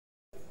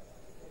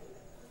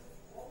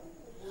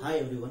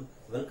everyone,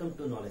 welcome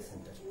to Knowledge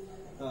Center.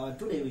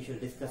 Today we shall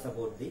discuss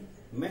about the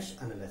mesh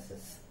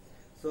analysis.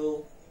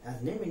 So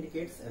as name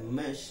indicates, a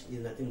mesh is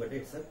nothing but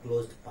it's a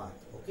closed path.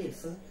 Okay,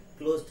 it's a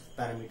closed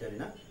parameter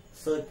in a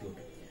circuit.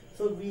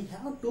 So we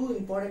have two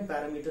important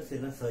parameters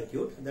in a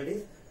circuit, that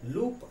is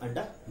loop and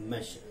a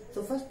mesh.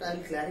 So first I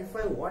will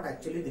clarify what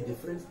actually the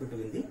difference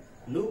between the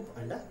loop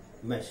and a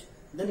mesh.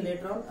 Then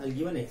later on I will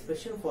give an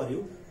expression for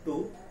you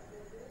to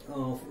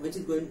which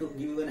is going to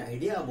give you an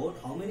idea about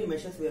how many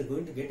meshes we are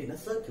going to get in a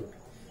circuit.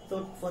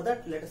 So for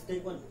that, let us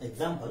take one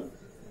example.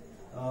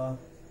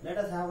 Let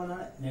us have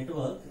a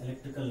network,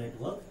 electrical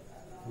network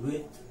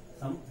with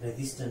some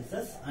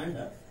resistances and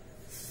a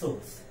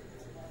source.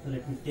 So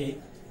let me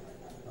take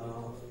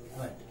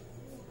right.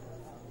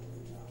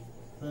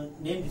 So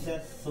name this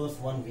as source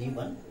 1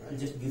 V1. I'll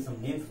just give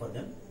some names for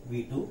them.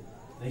 V2,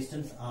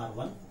 resistance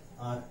R1,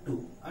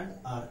 R2 and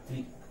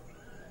R3.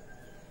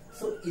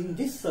 So in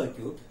this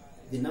circuit,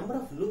 the number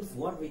of loops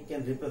what we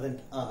can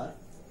represent are,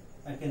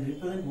 I can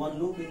represent one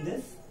loop in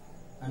this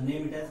and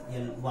name it as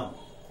L1.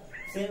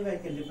 Same way I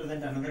can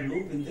represent another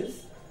loop in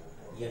this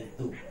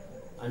L2.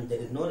 And there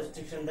is no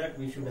restriction that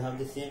we should have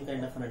the same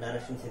kind of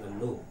directions in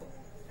a loop.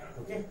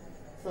 Okay.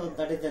 So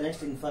that is the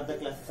next. In further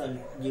classes I will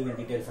give in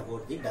details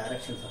about the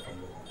directions of a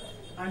loop.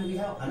 And we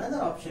have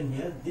another option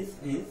here. This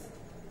is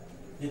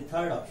the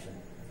third option.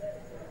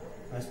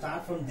 I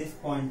start from this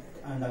point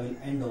and I will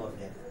end over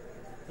there.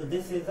 So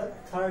this is a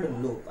third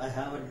loop. I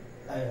have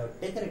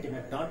taken it in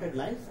a dotted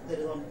lines. There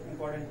is one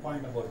important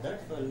point about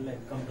that. So I will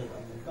come to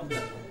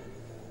that one.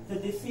 So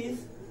this is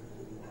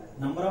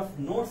number of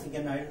nodes. You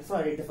can also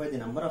identify the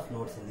number of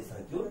nodes in the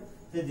circuit.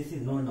 So this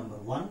is node number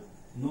 1,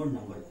 node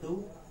number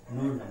 2,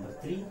 node number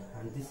 3,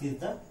 and this is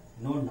the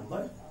node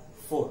number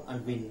 4.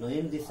 And we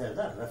name this as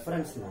a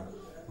reference node.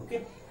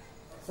 Okay.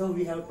 So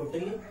we have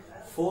totally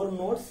 4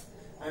 nodes.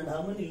 And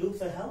how many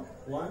loops I have?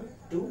 1,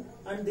 2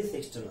 and this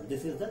external.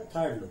 This is the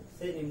third loop.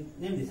 Say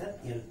name this as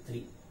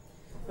L3.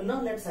 So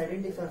now let's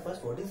identify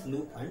first what is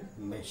loop and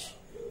mesh.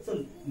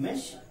 So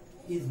mesh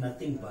is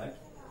nothing but,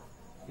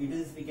 it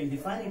is, we can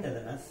define it as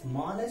a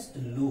smallest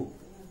loop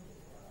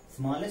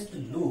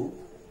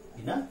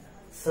in a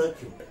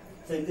circuit.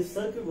 So in this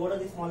circuit, what are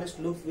the smallest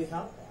loops we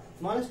have?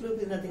 Smallest loop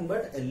is nothing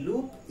but a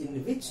loop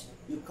in which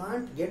you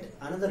can't get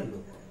another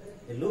loop.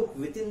 A loop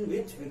within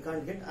which we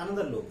can't get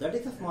another loop. That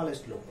is the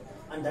smallest loop.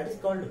 And that is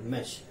called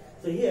mesh.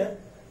 So here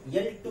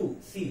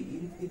L2,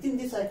 see, within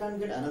this I can't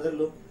get another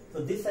loop,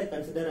 so this I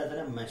consider as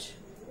a mesh.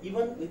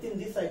 Even within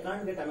this I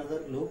can't get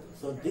another loop,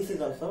 so this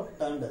is also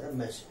termed as a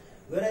mesh.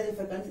 Whereas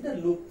if I consider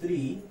loop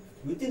 3,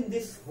 within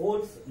this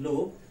whole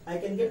loop I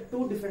can get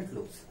 2 different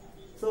loops.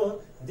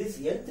 So this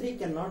L3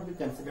 cannot be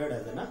considered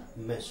as a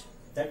mesh.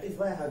 That is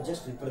why I have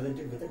just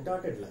represented with the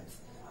dotted lines.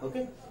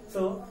 Okay.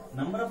 So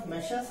number of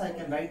meshes I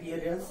can write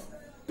here as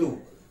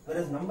 2,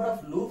 whereas number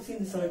of loops in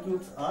the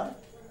circuits are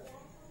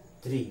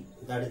 3.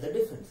 That is the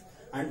difference.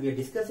 And we are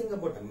discussing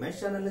about a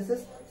mesh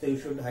analysis, so you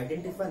should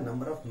identify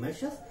number of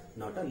meshes,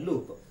 not a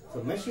loop.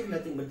 So mesh is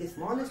nothing but the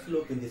smallest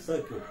loop in the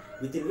circuit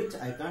within which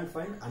I can't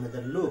find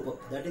another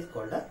loop. That is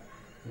called a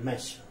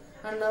mesh.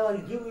 And now I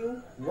will give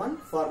you one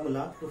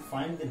formula to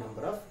find the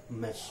number of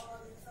mesh.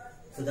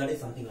 So that is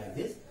something like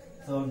this.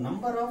 So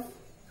number of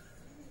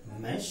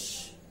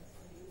mesh,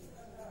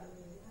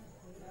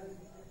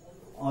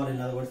 or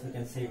in other words we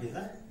can say it is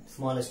the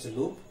smallest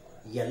loop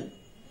L,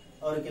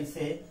 or you can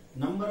say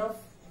number of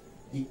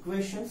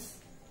equations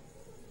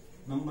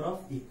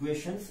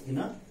in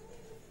a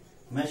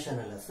mesh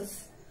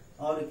analysis,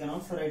 or you can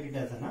also write it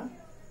as a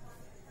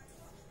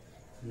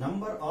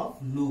number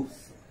of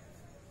loops.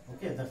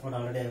 Okay, that's what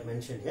already I have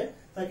mentioned here.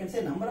 So I can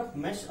say number of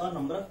mesh or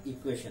number of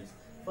equations.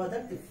 For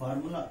that the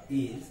formula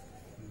is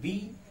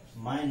B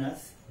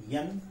minus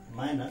N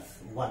minus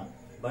 1,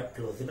 but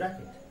close the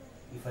bracket.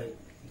 If I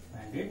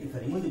expand it, if I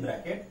remove the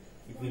bracket,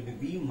 it will be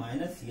B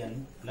minus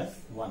N plus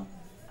 1.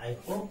 I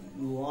hope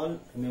you all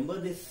remember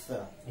this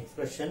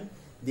expression.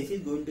 This is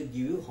going to give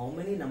you how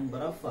many number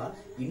of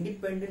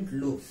independent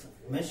loops.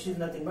 Mesh is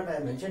nothing but, I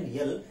mentioned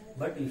L,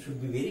 but you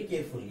should be very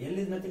careful. L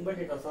is nothing but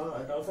it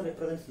also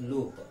represents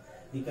loop.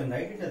 You can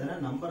write it as a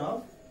number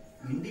of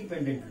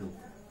independent loop.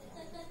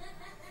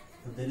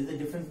 So there is a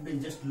difference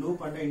between just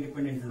loop and an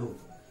independent loop.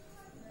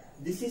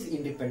 This is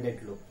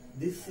independent loop.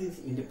 This is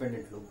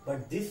independent loop.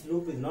 But this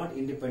loop is not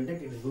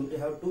independent. It is going to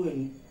have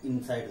 2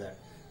 inside that.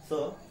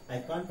 So I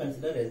can't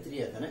consider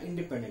L3 as an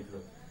independent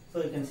loop.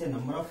 So you can say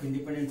number of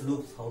independent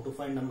loops. How to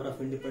find number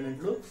of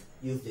independent loops?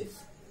 Use this.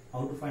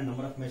 How to find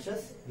number of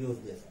meshes? Use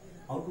this.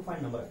 How to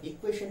find number of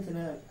equations in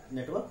a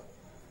network?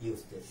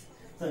 Use this.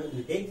 So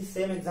we take the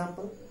same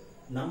example.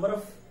 Number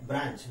of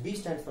branch. B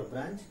stands for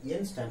branch.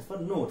 N stands for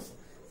nodes.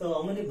 So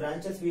how many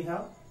branches we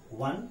have?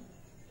 1,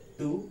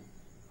 2,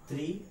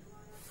 3,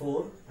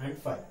 4 and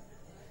 5.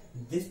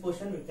 This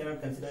portion we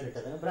cannot consider it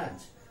as a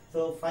branch.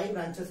 So 5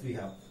 branches we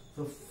have.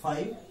 So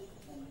 5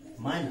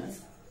 minus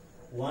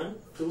 1,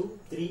 2,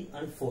 3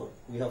 and 4.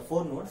 We have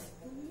 4 nodes.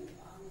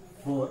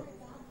 4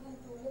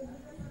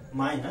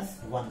 minus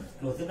 1.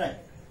 Close the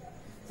bracket.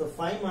 So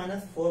 5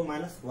 minus 4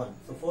 minus 1.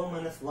 So 4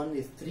 minus 1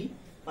 is 3.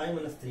 5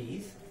 minus 3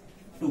 is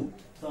 2.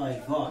 So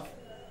I got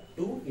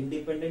 2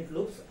 independent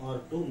loops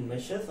or 2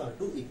 meshes or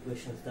 2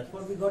 equations. That's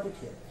what we got it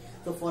here.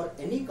 So for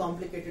any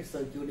complicated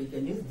circuit, you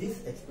can use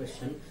this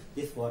expression,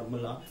 this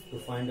formula to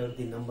find out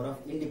the number of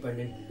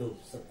independent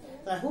loops. So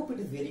I hope it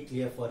is very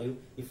clear for you.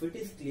 If it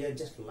is clear,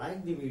 just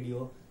like the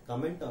video,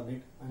 comment on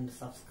it and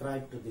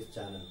subscribe to this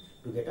channel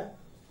to get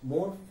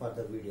more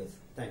further videos.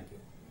 Thank you.